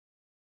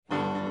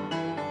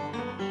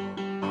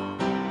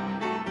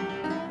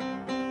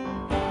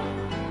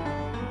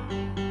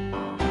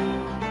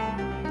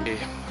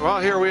Well,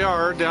 here we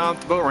are down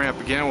at the boat ramp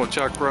again with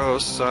Chuck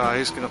Gross.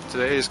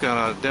 Today he's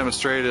gonna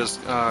demonstrate his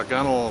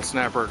Gunnel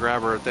snapper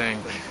grabber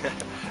thing.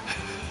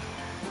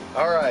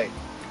 All right.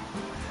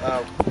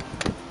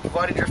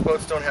 PAVATI drift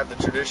boats don't have the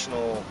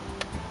traditional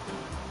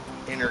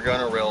inner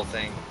gunner rail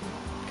thing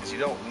because you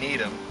don't need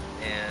them,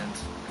 and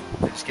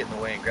they just get in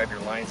the way and grab your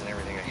lines and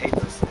everything. I hate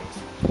those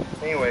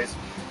things. Anyways,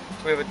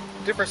 so we have a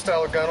different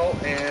style of gunnel,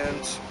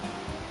 and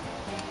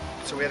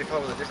so we had to come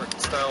up with a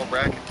different style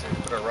bracket to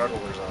put our rod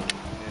holders on.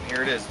 And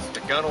here it is. It's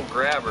the Gunnel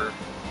grabber,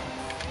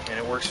 and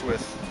it works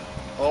with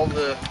all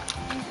the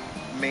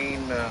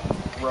main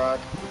rod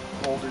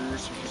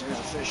holders. Here's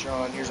a fish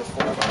on, here's a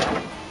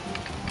Folbe,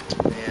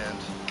 and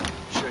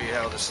show you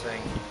how this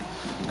thing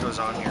goes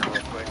on here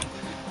real quick.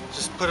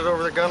 Just put it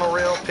over the gunnel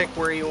rail, pick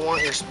where you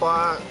want your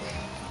spot.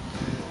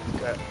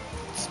 Got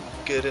some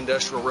good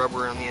industrial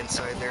rubber on the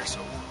inside there, so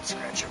it won't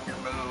scratch up your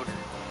boat or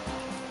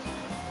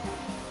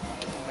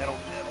metal.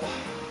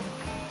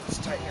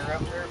 Just tighten her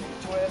up there,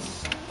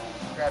 twist,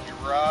 grab your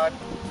rod.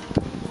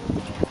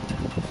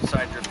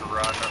 Side drifter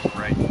rod, not the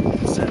right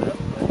setup,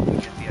 but you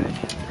get the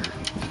idea there.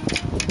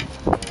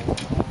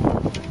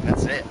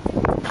 That's it.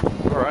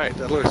 Alright,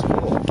 that looks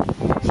cool.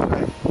 That's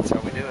right. That's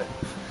how we do it.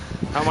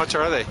 How much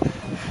are they?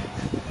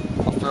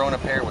 I'll throw in a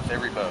pair with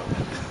every boat.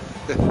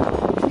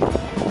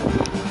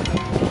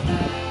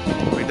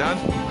 We done?